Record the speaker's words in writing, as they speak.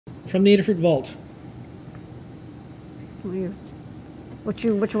from the Adafruit Vault. What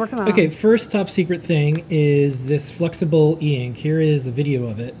you working on? Okay, first top secret thing is this flexible e-ink. Here is a video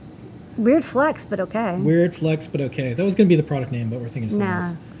of it. Weird flex, but okay. Weird flex, but okay. That was going to be the product name, but we're thinking of something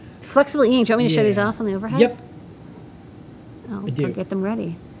else. Flexible e-ink. Do you want me to show these off on the overhead? Yep. Oh, I do. I'll get them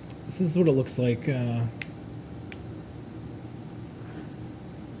ready. This is what it looks like. And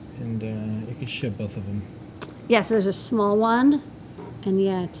you can show both of them. Yeah, so there's a small one. And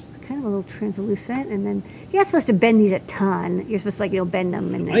yeah, it's kind of a little translucent. And then you're not supposed to bend these a ton. You're supposed to, like, bend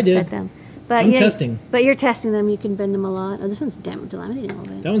them and then set them. But I'm testing. But you're testing them. You can bend them a lot. Oh, this one's damaged. Laminating a little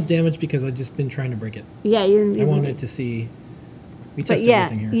bit. That one's damaged because I've just been trying to break it. Yeah, I wanted to see. We tested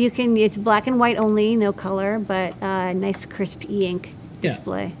everything here. You can. It's black and white only, no color, but nice crisp e-ink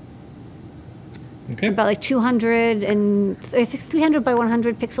display. Okay. About like 200 and I think 300 by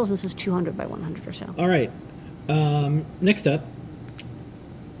 100 pixels. This is 200 by 100 or so. All right. Next up.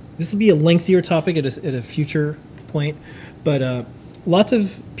 This will be a lengthier topic at a future point, but lots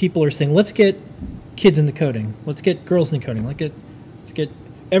of people are saying, let's get kids into coding. Let's get girls into coding. Let's get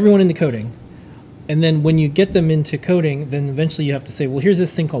everyone into coding. And then when you get them into coding, then eventually you have to say, well, here's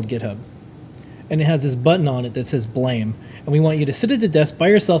this thing called GitHub. And it has this button on it that says blame. And we want you to sit at a desk by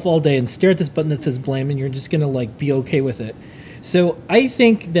yourself all day and stare at this button that says blame, and you're just going to like be okay with it. So I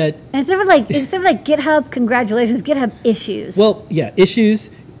think that... Instead of like GitHub, congratulations, GitHub issues. Well, yeah,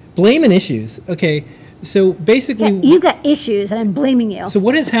 issues. Blame and issues. Okay, so basically... Yeah, you got issues, and I'm blaming you. So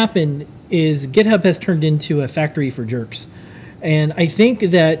what has happened is GitHub has turned into a factory for jerks. And I think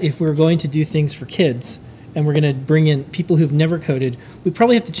that if we're going to do things for kids, and we're going to bring in people who've never coded, we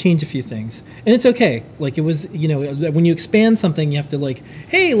probably have to change a few things. And it's okay. Like, it was, when you expand something, you have to, like,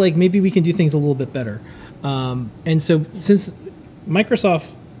 hey, like, maybe we can do things a little bit better. And so since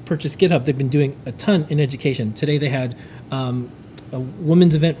Microsoft purchased GitHub, they've been doing a ton in education. Today they had... a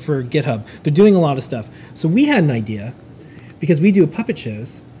women's event for GitHub. They're doing a lot of stuff. So we had an idea, because we do puppet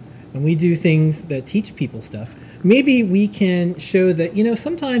shows, and we do things that teach people stuff. Maybe we can show that,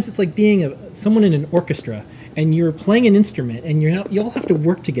 sometimes it's like being someone in an orchestra, and you're playing an instrument, and you all have to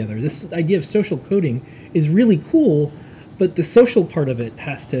work together. This idea of social coding is really cool, but the social part of it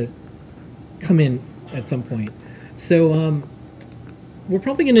has to come in at some point. So we're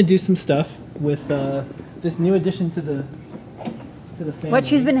probably going to do some stuff with this new addition to the family. What,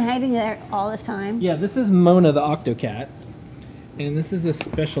 she's been hiding there all this time? Yeah, this is Mona the Octocat, and this is a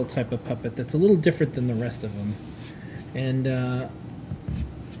special type of puppet that's a little different than the rest of them. And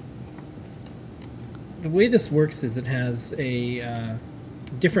the way this works is it has a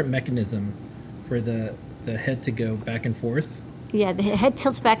different mechanism for the head to go back and forth. Yeah, the head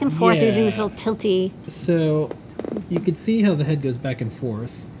tilts back and forth using this little tilty. So you can see how the head goes back and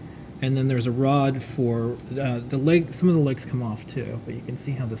forth. And then there's a rod for the leg. Some of the legs come off too, but you can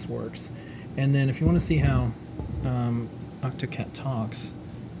see how this works. And then if you want to see how Octocat talks,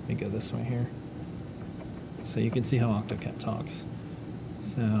 let me go this way here. So you can see how Octocat talks.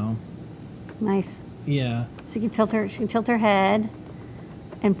 So nice. Yeah. So you can tilt her. She can tilt her head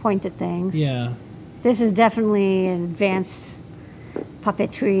and point at things. Yeah. This is definitely an advanced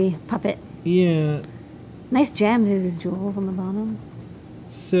puppetry puppet. Yeah. Nice gems in these jewels on the bottom.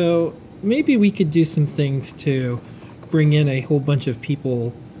 So maybe we could do some things to bring in a whole bunch of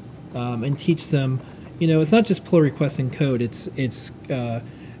people and teach them. It's not just pull requests and code. It's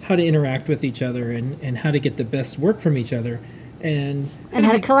how to interact with each other and how to get the best work from each other, and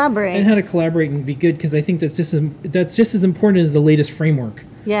how to collaborate. And how to collaborate and be good, because I think that's just as important as the latest framework.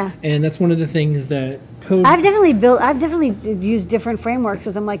 Yeah. And that's one of the things that code. I've definitely used different frameworks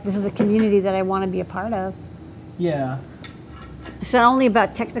because I'm like, this is a community that I want to be a part of. Yeah. It's not only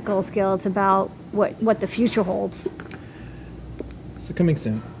about technical skill, it's about what the future holds. So coming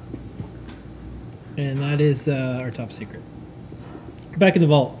soon. And that is our top secret. Back in the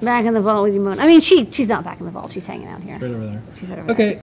vault. Back in the vault with you, Moon. I mean, she's not back in the vault. She's hanging out here. Right over there. She's right over there. Okay.